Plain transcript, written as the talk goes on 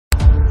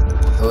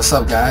What's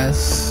up,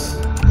 guys?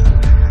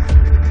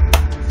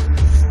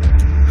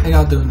 How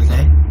y'all doing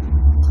today?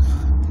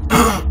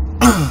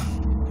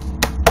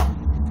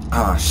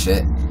 Oh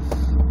shit.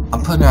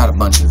 I'm putting out a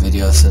bunch of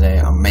videos today.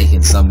 I'm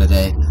making some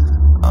today.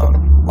 A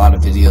lot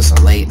of videos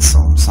are late, so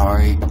I'm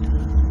sorry.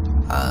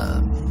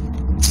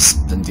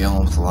 Just been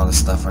dealing with a lot of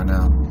stuff right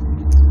now.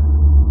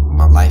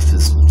 My life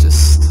is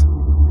just,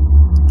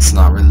 it's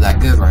not really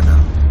that good right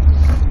now.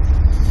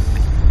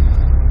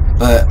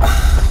 But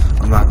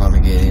I'm not going to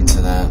get into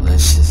that.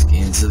 Let's just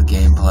get into the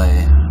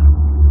gameplay.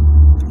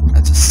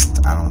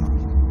 I don't know.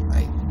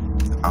 Like,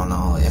 I don't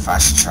know if I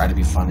should try to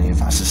be funny,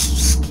 if I should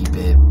just keep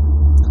it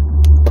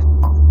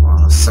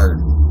on a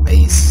certain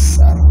base.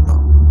 I don't know.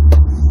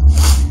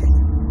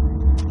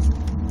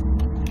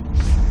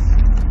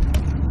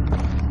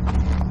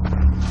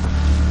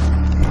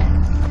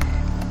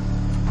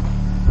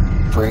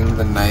 Bring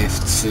the knife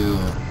to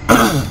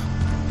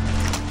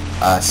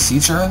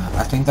Citra,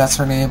 I think that's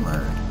her name,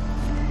 or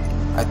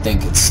I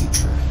think it's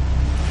Citra.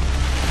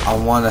 I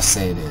want to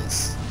say it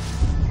is,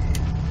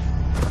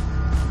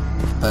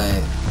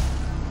 but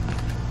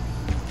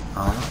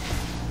I don't know.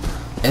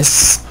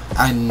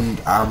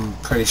 I'm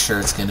pretty sure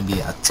it's gonna be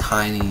a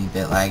tiny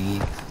bit laggy,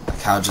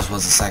 like how it just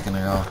was a second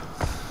ago.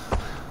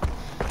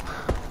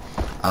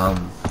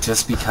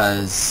 Just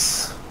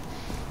because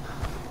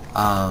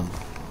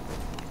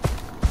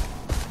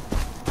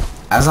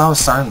as I was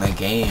starting the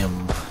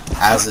game,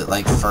 as it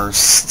like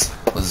first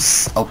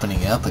was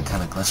opening up, it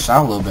kind of glitched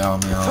out a little bit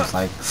on me. I was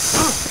like,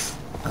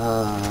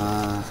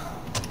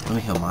 let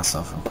me heal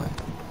myself real quick.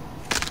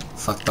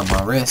 Fucked up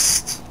my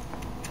wrist.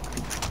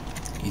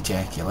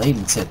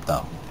 Ejaculating tip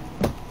though.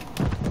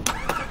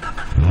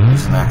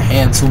 Using that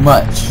hand too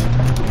much.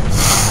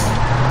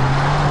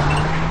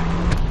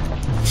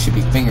 You should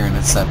be fingering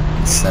instead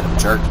of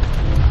jerking.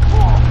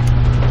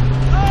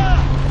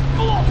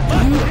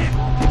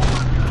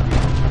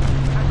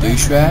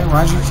 Douchebag,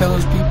 why'd you kill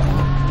those people?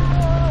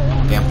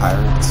 Damn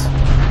pirates.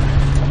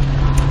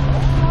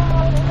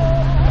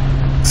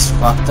 It's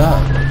fucked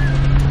up.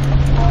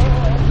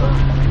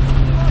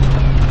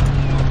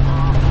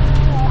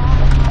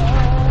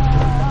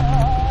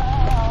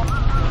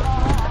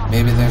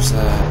 Maybe there's a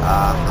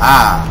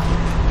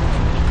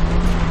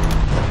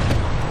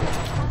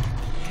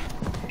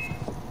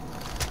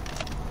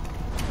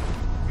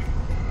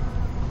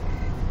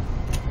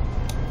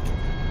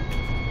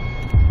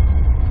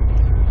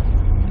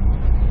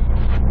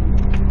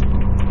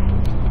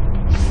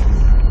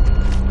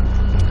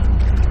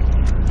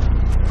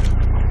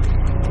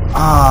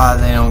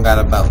they don't got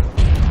a boat.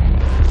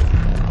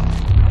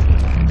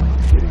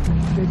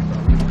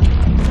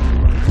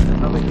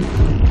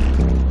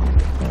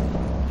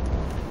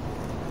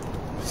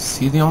 Is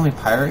he the only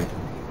pirate?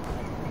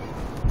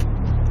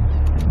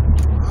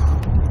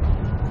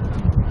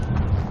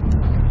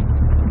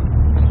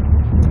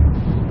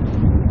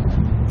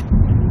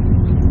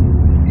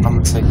 I'm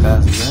gonna take that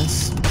as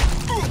this.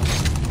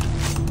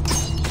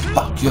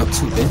 Fuck you up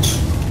too, bitch.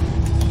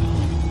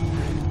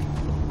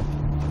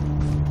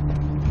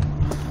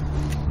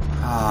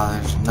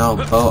 There's no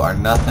boat or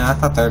nothing. I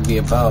thought there'd be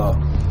a boat.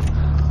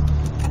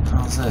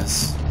 How's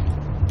this?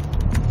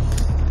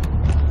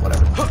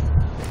 Whatever.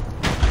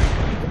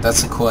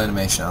 That's a cool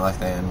animation. I like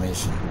that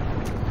animation.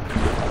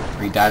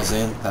 Where he dives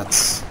in.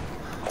 That's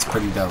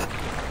pretty dope.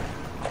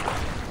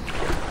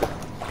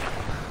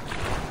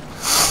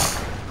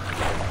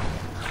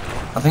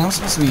 I think I'm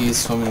supposed to be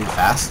swimming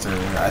faster.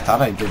 I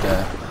thought I did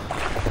a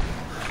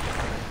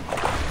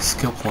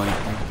skill point.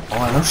 Oh,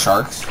 I know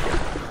sharks.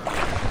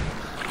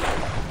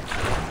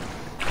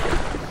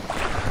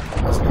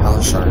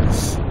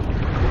 Sharks.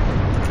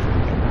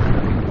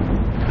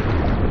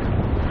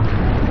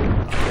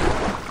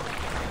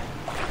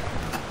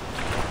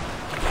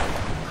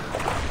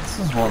 This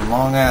is one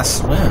long ass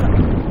swim.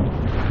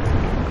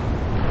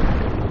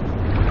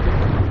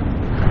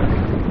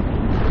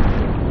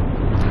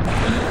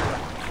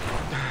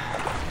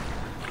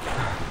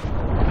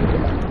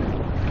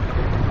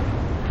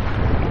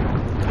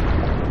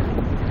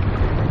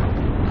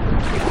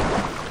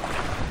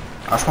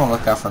 I just want to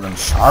look out for them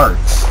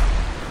sharks.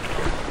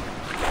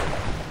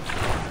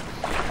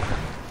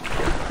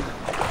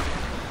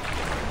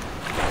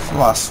 A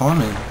lot of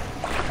swimming.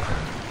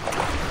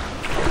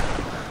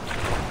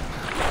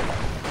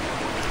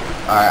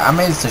 Alright, I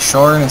made it to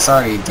shore and it's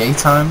already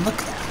daytime.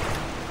 Look.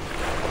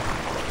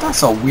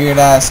 That's a weird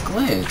ass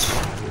glitch.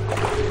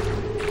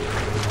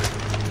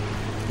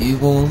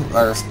 Eagle,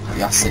 or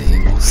yeah, I said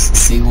eagles.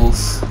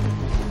 Seagulls.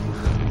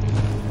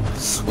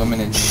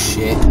 Swimming in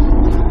shit.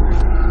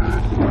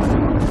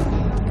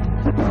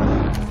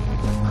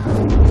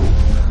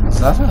 Is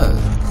that a...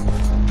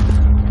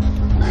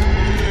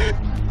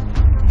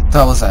 What the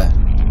hell was that?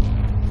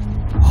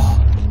 Oh,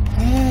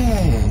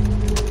 hey!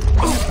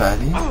 Hey,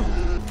 buddy.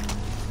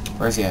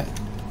 Where's he at? Did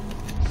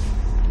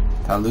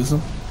I lose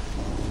him?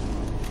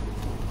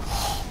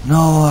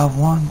 No, I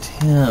want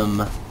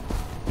him.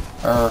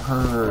 Or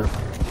her.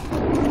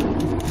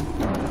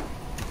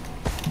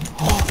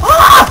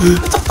 Ah!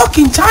 It's a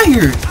fucking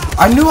tiger!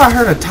 I knew I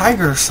heard a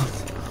tiger or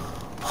something.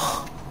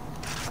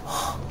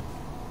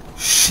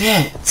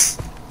 Shit!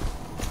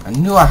 I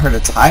knew I heard a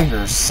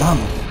tiger or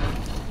something.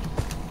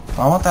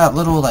 I want that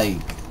little, like,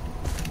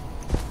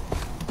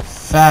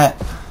 fat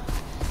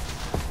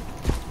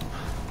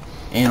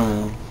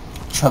animal,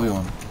 chubby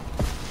one.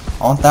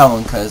 I want that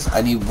one because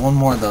I need one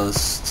more of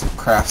those to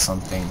craft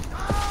something.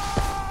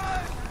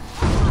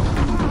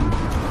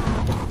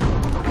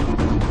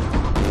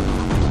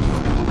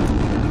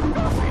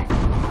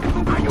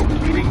 Are you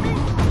kidding me?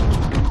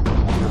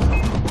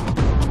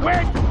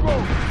 Where'd you go?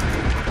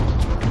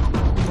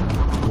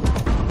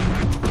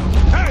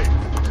 Hey!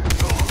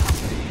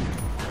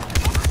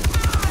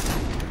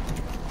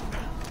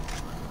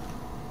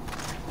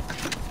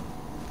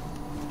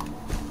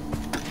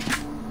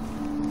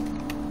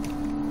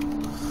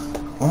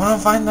 I want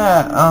to find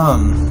that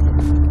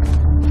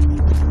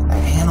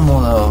animal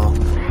though.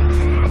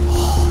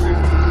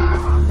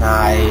 Oh,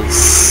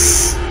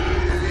 nice.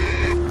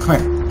 Come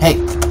here. Hey.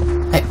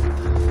 Hey.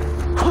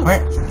 Come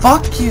here.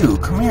 Fuck you.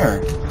 Come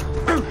here.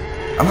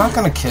 I'm not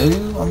gonna kill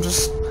you. I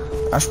just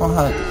want to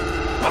hug.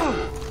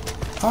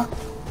 Fuck.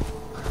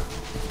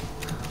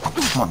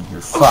 Come on.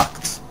 You're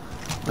fucked.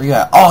 Where you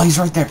at? Oh, he's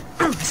right there.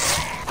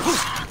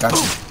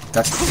 Gotcha.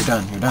 Gotcha. You're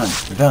done. You're done.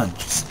 You're done.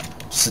 Just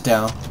sit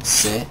down.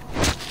 Sit.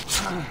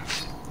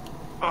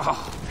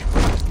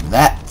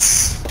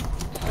 That's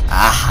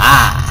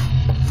aha.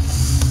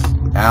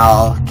 Now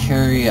I'll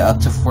carry up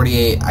to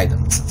 48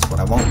 items. That's what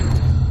I want.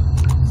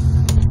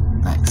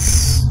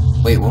 Nice.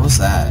 Wait, what was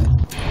that?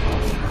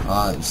 It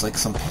was like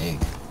some pig.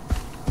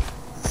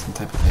 Some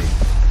type of pig.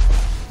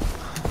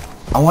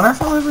 I wonder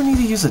if I'll ever need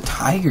to use a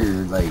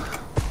tiger. Like,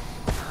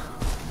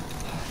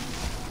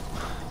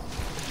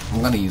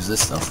 I'm gonna use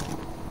this stuff.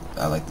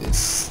 I like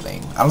this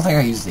thing. I don't think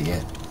I used it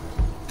yet.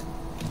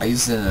 I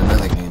used it in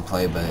another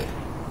gameplay, but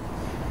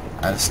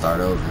I had to start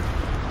over.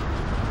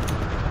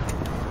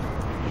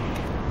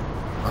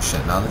 Oh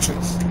shit, now the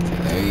trees. Okay,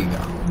 there you go.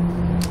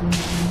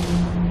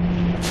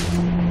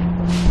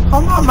 How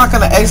am I not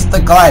gonna exit the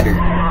glider?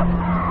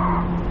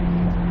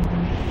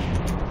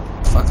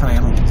 What kind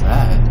of animal is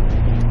that?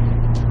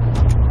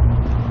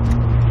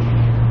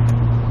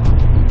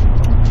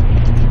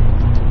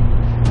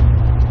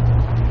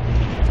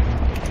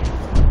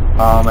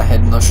 Oh, my head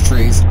in those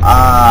trees.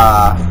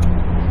 Ah.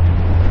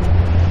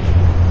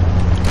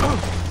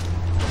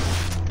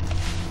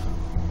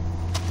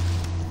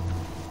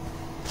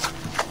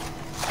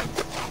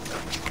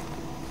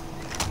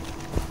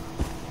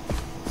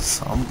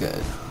 So I'm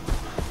good.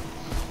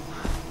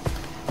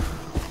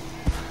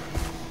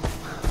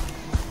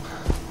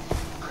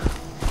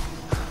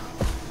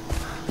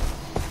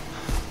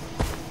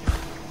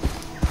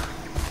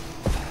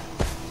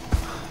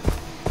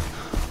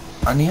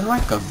 I need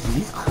like a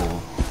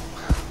vehicle.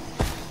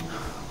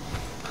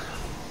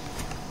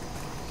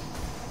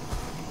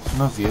 There's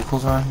no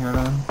vehicles around here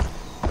then?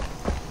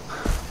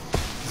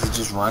 Is it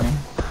just running?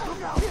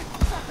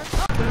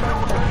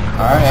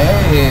 Alright,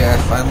 hey, I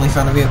finally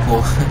found a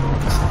vehicle.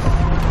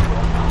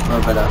 A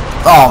little bit up.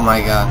 Oh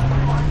my god.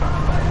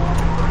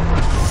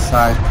 So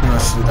I pretty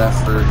much did that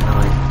for no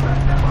reason.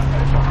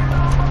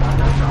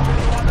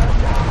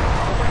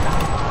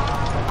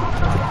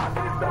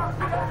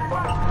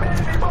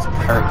 It's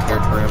pirate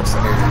territory, I'm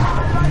scared.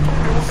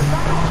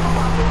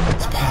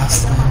 Let's pass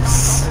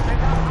this.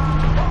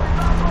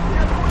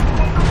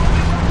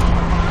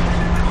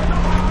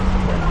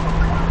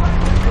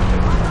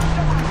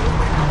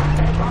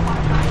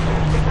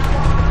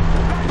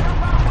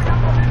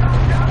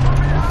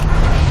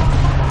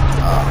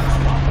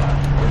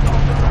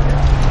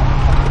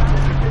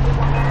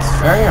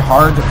 Very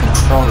hard to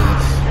control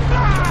this.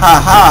 Ha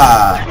ha!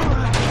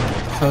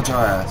 Killed your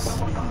ass.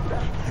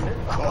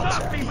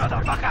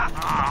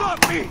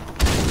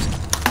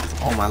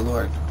 Oh my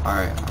lord.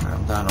 Alright,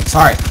 I'm done. I'm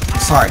sorry. I'm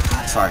sorry.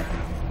 I'm sorry.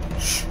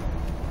 Shh.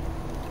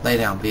 Lay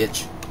down,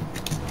 bitch.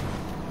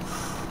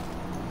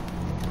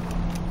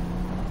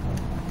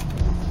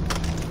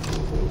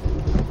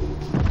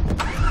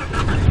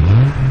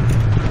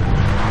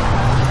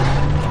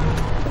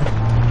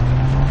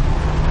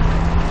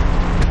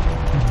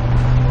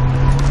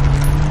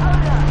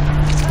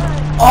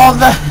 Oh,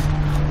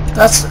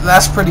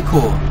 that's pretty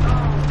cool.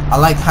 I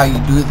like how you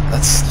do it.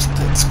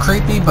 It's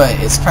creepy, but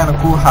it's kind of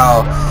cool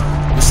how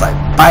you just like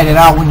bite it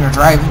out when you're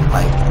driving.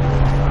 Like,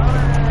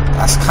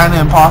 that's kind of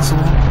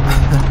impossible.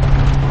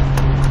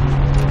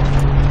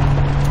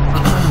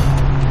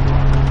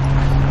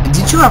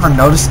 Did you ever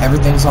notice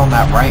everything's on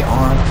that right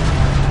arm?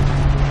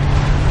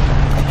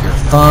 Like your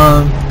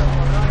thumb,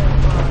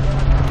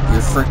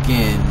 your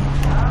freaking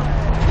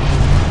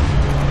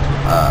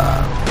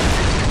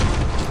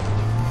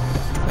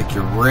like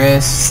your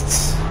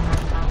wrist.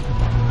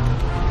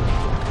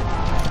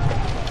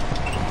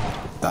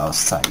 That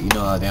was tight. You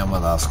know damn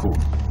well that was cool.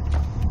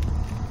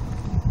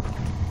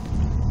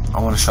 I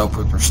want to show up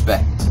with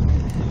respect.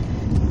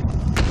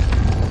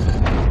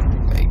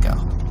 There you go.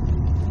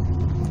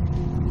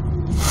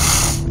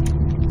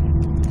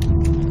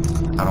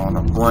 I don't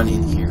want to run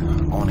in here.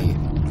 I want to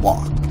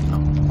walk. You know,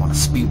 I want to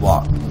speed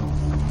walk. You know,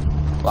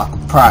 walk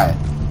with pride.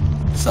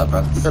 What's up,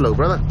 brother? Hello,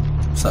 brother.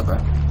 What's up, bro?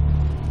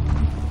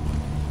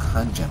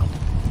 Gentlemen.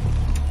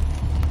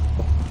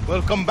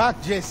 Welcome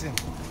back, Jason.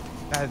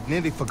 I had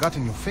nearly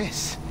forgotten your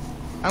face.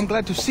 I'm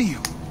glad to see you.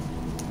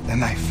 The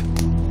knife.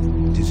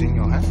 It is in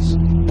your hands.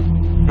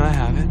 I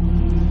have it.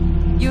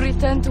 You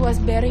return to us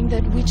bearing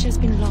that which has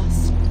been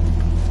lost.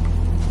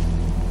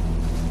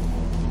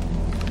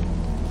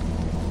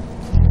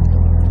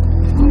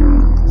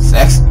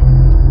 Sex?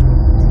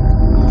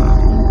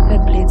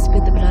 That blade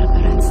split the blood of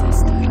our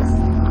ancestors.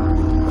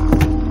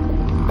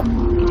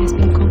 It has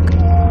been conquered.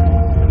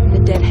 The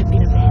dead have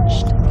been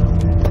avenged.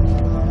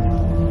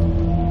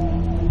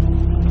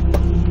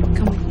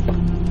 Come with me.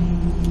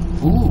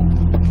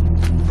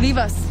 Ooh. Leave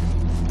us.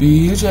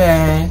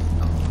 BJ.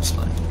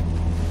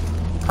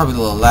 Probably a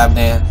little lap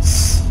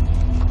dance.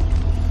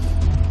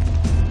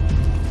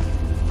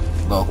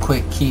 Little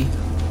quick key.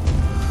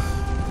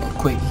 Little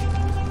quick.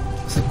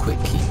 It's a quick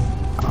key.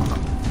 I don't know.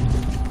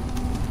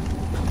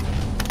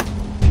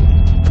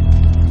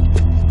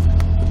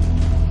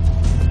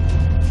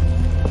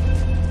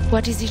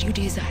 What is it you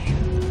desire?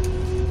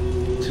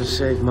 To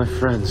save my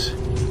friends.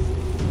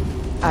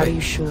 Are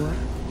you sure?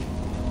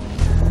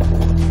 I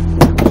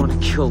want to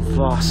kill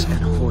Voss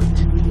and Hoyt.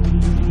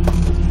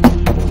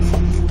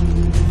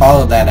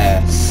 Follow that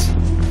ass.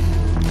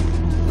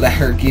 Let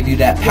her give you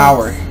that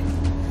power. Yes.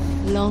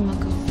 Long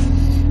ago,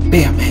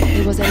 Bam, there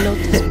man. was a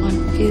lotus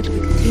pond filled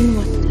with clean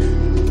water.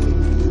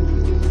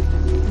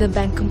 The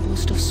bank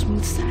composed of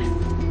smooth sand.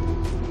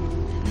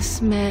 And the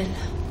smell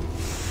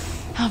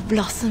of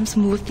blossoms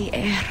moved the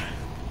air.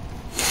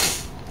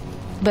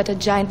 But a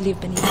giant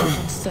lived beneath the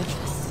pond's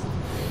surface,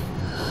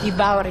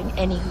 devouring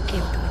any who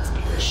came to its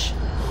edge.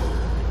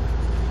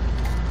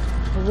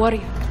 A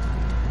warrior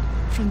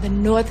from the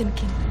northern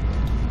kingdom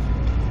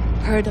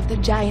heard of the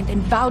giant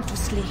and vowed to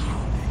slay him.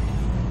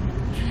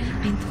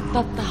 Paint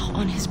Tatah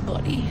on his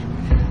body,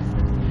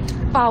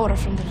 power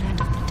from the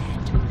land of the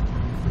dead.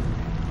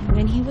 And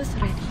when he was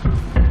ready,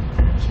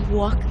 he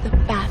walked the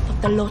path of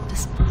the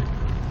lotus pond.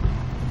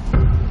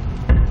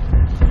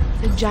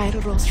 The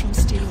giant rose from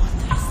still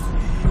waters,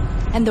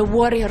 and the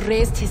warrior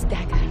raised his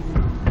dagger.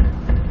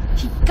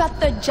 He cut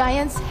the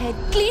giant's head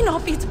clean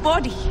off its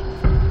body.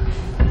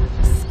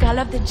 The skull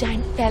of the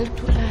giant fell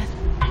to earth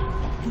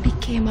and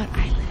became our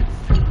island.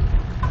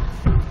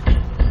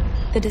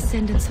 The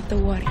descendants of the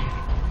warrior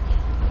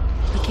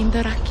became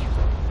the Rakyat,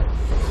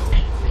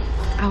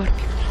 our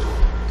people.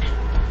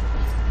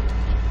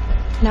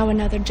 Now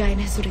another giant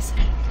has risen.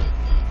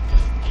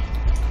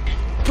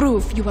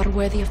 Prove you are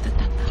worthy of the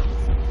Tatah.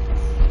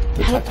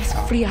 Help us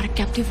free our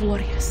captive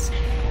warriors,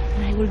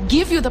 and I will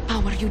give you the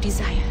power you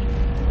desire.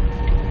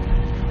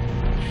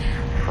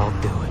 I'll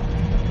do it.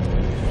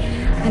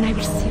 And I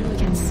will see you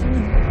again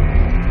soon,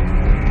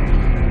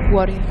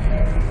 warrior.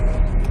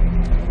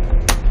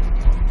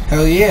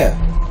 Hell yeah.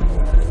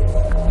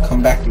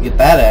 Come back to get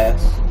that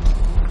ass.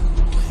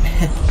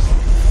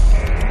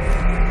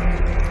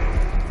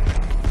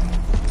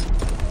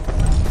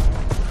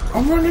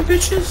 I'm running,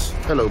 bitches.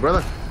 Hello,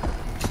 brother.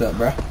 What's up,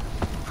 bruh?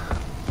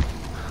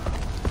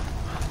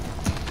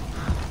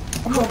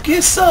 I'm gonna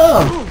get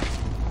some.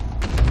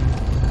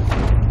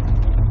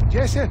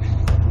 Jason,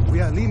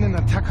 we are leading an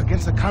attack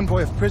against a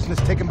convoy of prisoners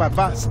taken by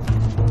Voss.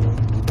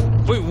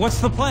 Wait, what's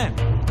the plan?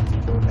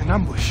 An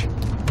ambush.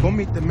 Go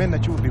meet the men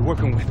that you will be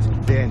working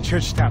with. They're in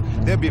Churchtown.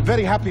 They'll be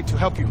very happy to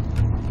help you.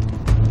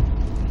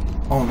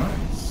 Oh,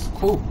 nice.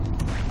 Cool.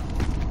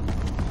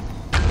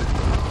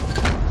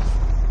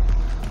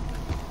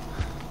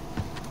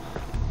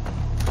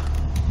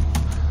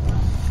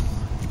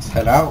 Let's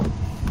head out.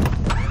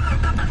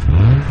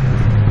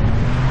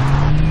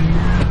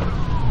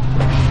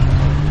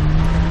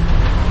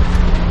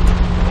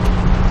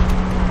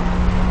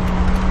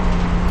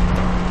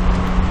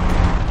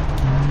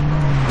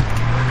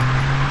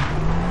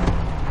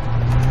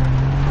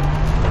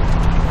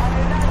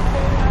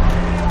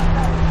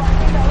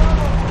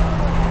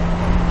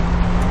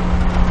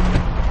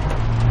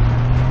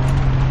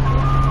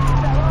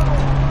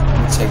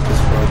 Take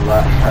this road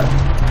left.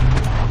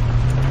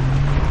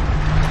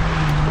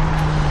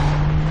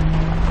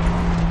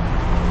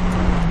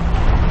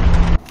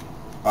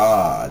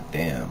 Ah,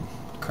 damn.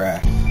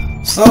 Crash.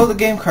 So the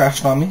game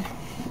crashed on me.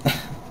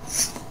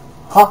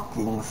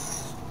 Fucking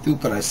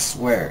stupid, I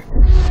swear.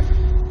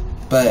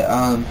 But,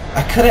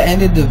 I could have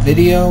ended the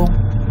video,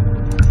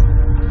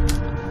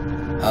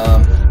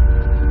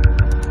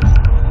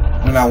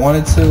 when I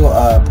wanted to,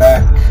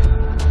 back,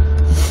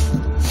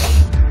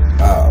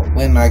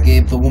 when I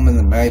gave the woman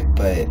the knife,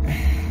 but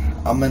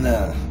I'm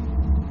gonna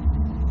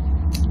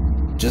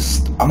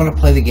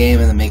play the game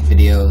and then make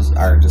videos,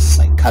 or just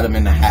like cut them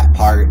into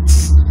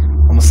parts.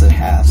 Almost said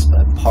halves,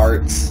 but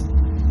parts.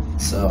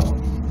 So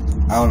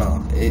I don't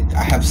know.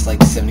 I have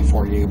like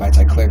 74 gigabytes.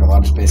 I cleared a lot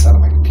of space out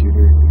of my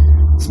computer.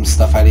 Some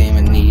stuff I didn't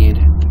even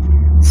need.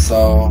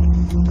 So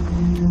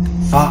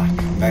fuck.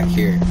 Back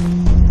here.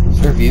 Is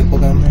there a vehicle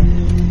down there?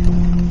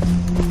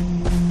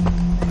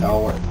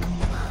 That'll work.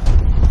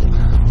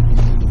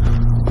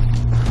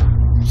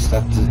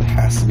 That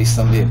has to be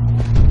some vehicle.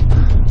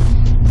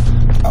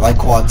 I like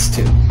quads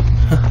too.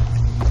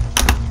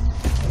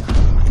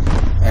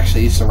 Actually,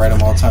 Actually, I used to ride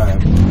them all the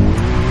time.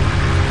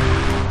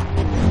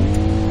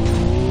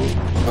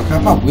 Oh,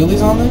 can I pop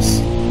wheelies on this?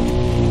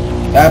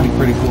 That'd be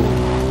pretty cool.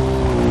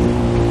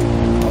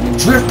 Let me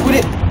drift with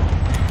it.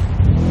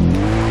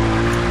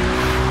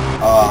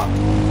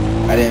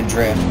 I didn't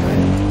drift, but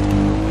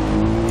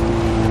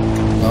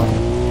well,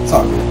 it's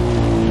all good.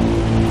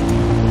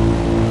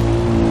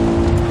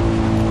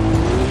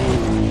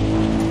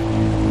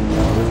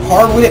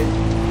 Hard with it.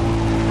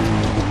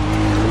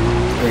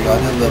 There we go.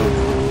 That little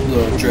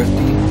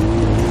drifty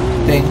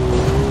thing.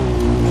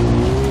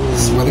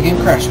 This is where the game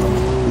crashed on me.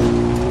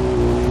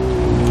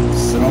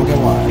 So don't get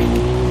why.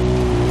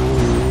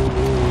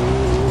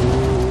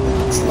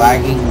 It's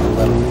lagging a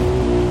little bit.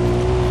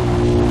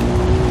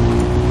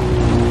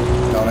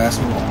 Don't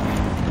ask me why.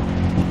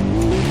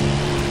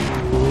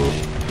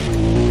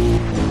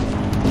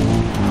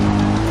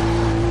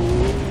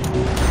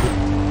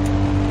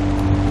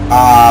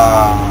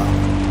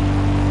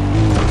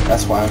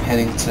 That's why I'm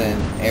heading to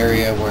an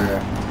area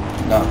where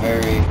not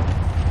very...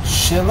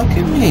 Shit, look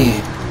at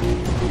me.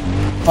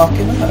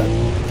 Fucking up.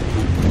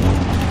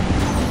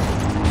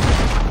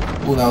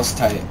 Ooh, that was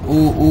tight.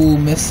 Ooh,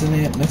 missing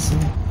it.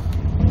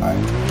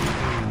 Alright.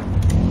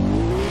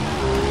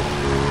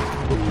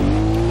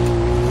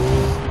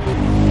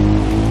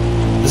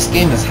 This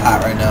game is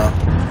hot right now.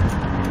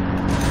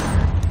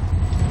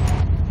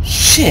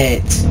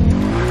 Shit! Is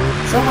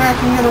there a way I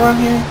can get around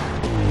here?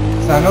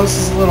 So I know this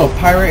is a little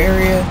pirate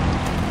area.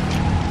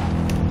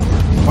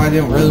 I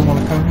didn't really want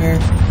to come here.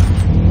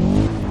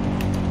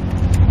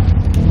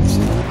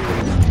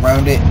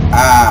 Round it.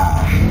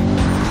 Ah.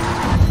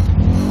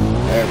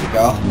 There we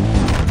go.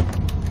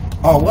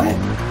 Oh, what?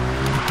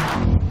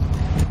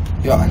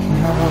 Yo, I can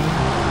have one.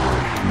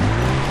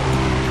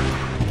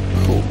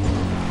 Cool.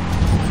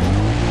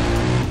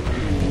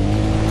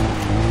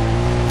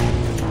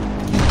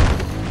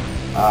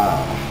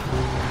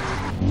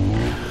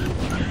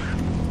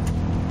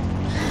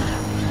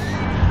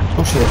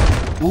 Oh shit.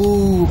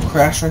 Ooh,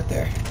 crash right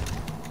there.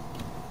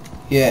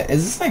 Yeah,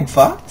 is this thing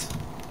fucked?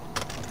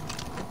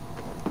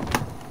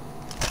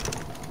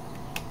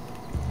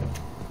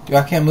 Yo,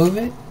 I can't move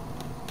it?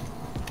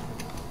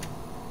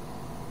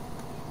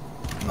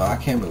 No, I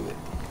can't move it.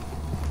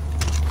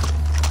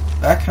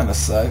 That kinda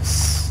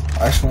sucks.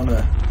 I just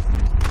wanna...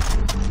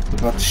 What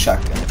about the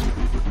shotgun?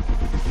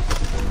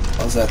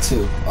 What was that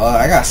too? Oh,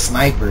 I got a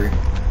sniper.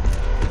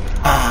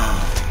 Ah,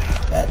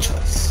 bad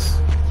choice.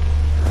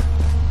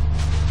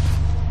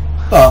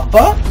 The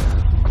fuck?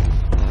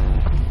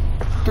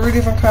 3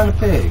 different kind of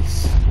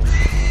pigs.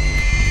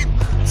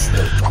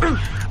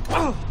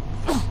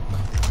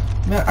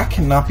 Man, I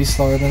cannot be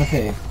slower than a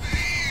pig.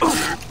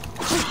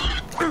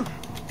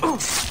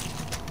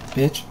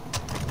 Bitch.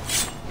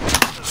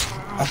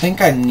 I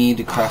think I need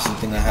to craft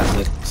something that has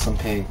like some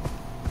pig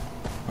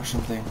or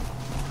something.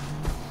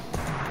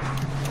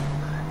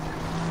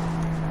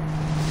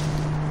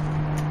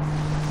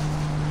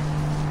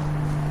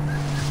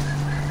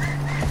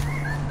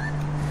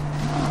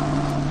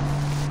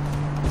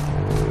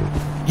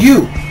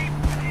 You! I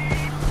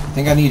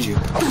think I need you.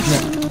 Come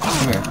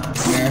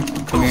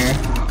here.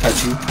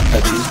 Cut you.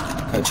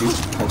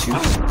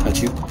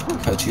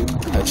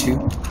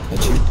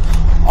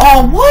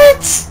 Oh,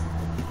 what?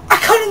 I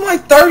cut him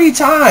like 30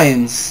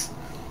 times.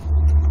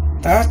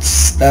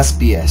 That's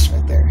BS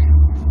right there.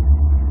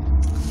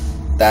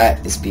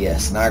 That is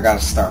BS. Now I gotta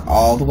start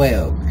all the way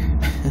over.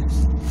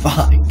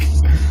 Fuck.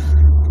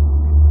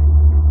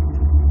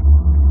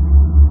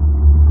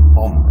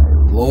 Oh my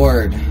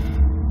lord.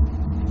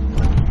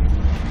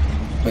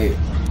 Wait,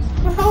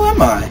 where the hell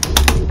am I?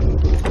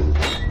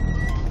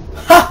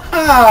 Ha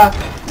ha!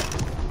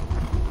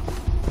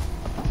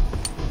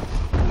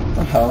 What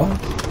the hell?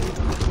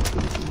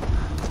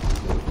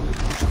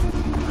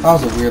 That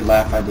was a weird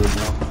laugh I did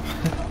though.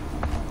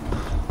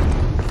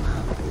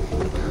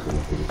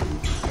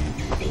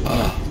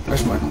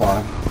 Where's my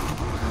quad?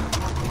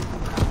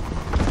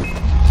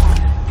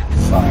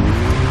 Fuck.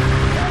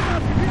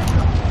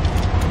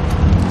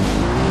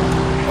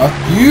 Fuck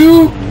you!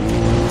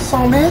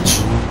 Son of a bitch!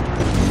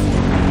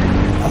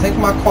 I think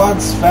my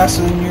quad's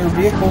faster than your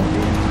vehicle.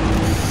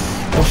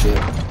 Oh shit.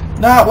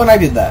 Not when I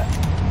did that.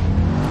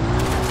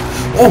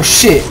 Oh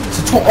shit!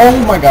 Oh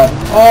my god.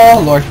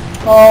 Oh lord.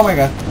 Oh my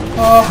god.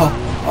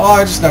 Oh,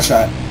 I just got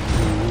shot.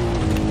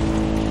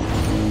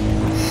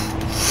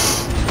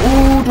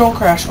 Oh, don't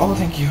crash. Oh,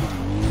 thank you.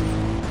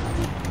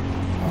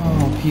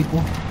 Oh,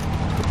 people.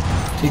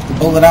 Take the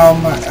bullet out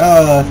of my...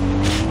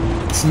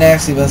 it's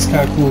nasty, but it's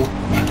kind of cool.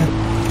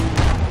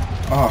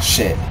 Oh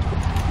shit.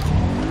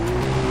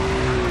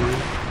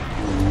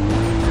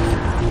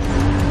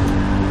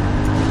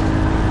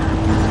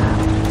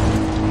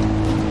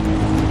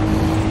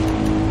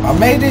 I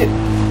made it,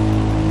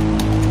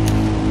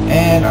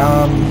 and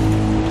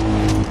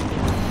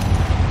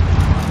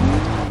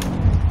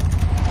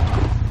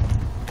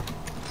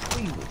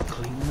We would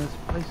clean this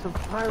place of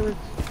pirates.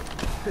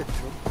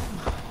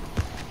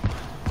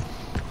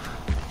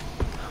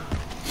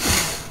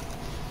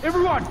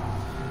 Everyone,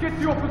 get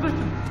to your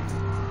position.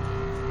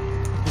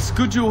 It's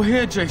good you're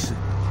here, Jason.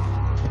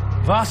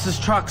 Voss's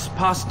trucks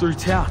pass through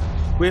town.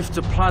 We have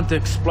to plant the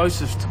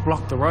explosives to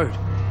block the road.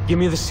 Give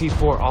me the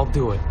C4, I'll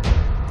do it.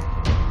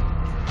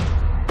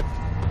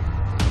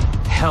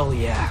 Hell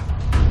yeah.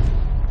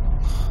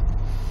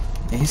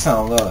 He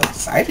sounded a little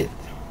excited.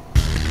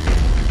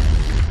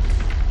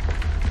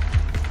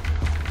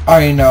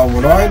 Alright, now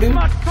what do?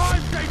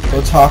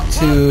 Go talk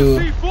to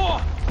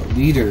the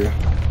leader.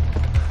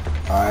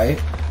 Alright.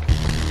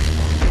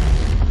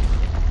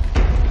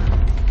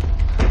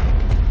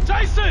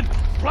 Jason!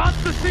 Plant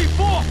the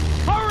C4!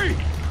 Hurry!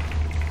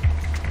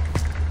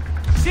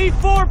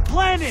 C4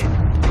 planted!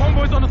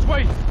 Convoy's on its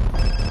way!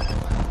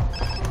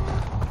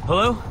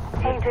 Hello?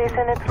 Hey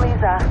Jason, it's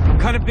Lisa. I'm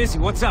kind of busy,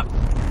 what's up?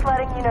 Just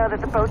letting you know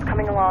that the boat's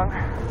coming along.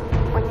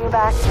 When you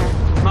back here,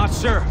 Not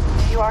sure.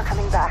 you are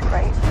coming back,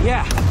 right?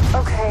 Yeah.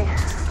 Okay.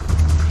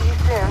 See you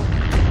soon.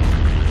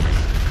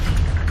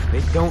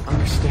 They don't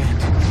understand.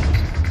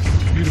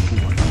 Beautiful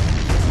one.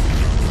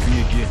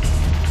 Me again.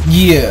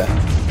 Yeah.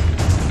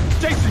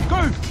 Jason,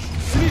 go!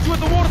 We need you at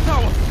the water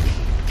tower!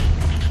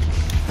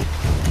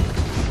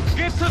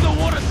 Get to the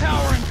water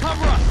tower and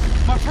cover us,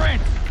 my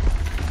friend!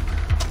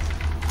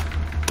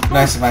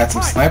 Nice if I had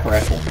some sniper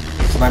rifle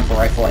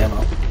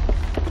ammo.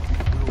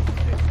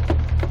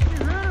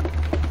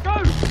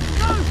 Go!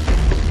 Go!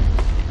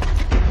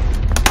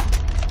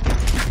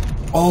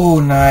 Oh,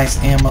 nice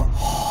ammo.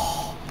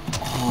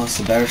 Oh, it's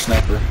a better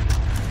sniper.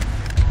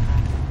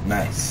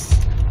 Nice.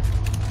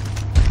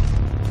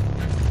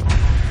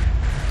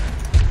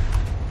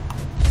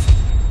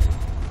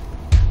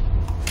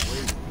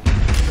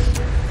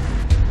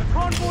 The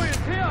convoy is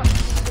here!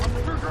 I'm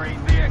triggering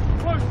the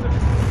explosive!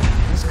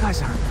 These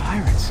guys aren't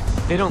pirates.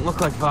 They don't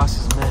look like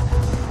Voss's men.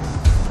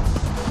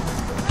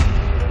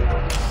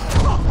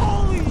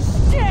 Holy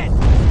shit!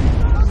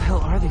 What the hell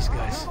are these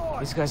guys?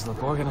 These guys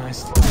look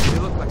organized. They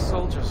look like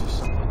soldiers or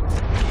something.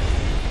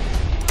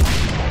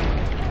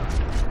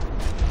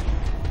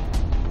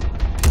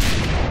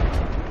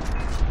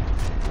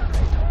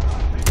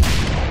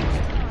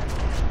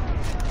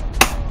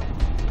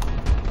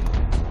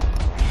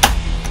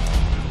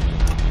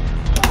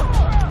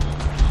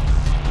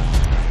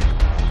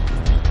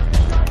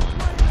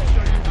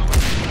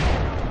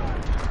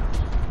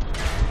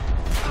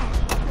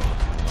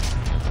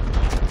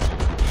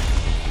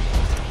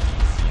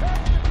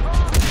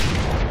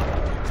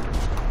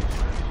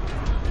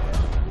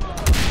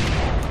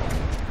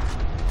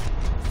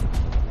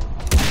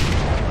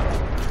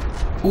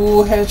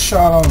 Ooh,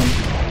 headshot on him.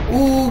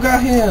 Ooh,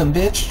 got him,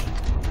 bitch.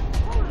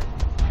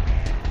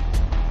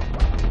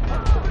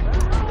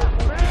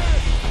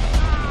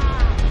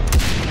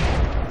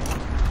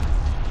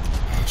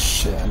 Oh,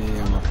 shit, I need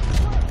ammo.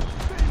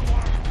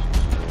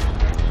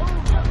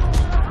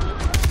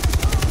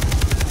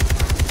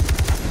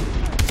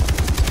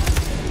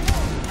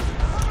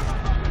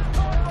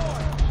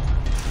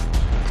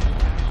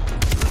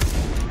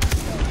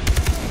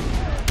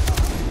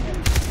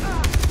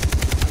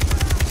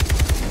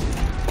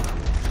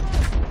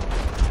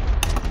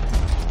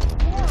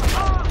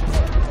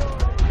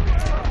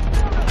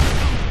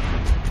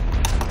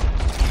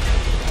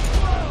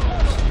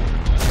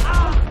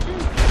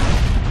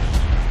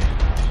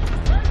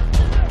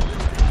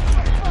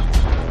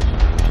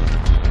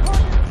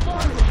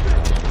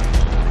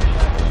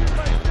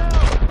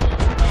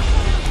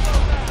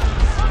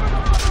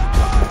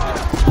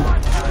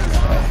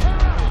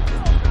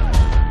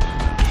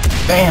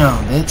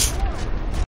 Bam, bitch.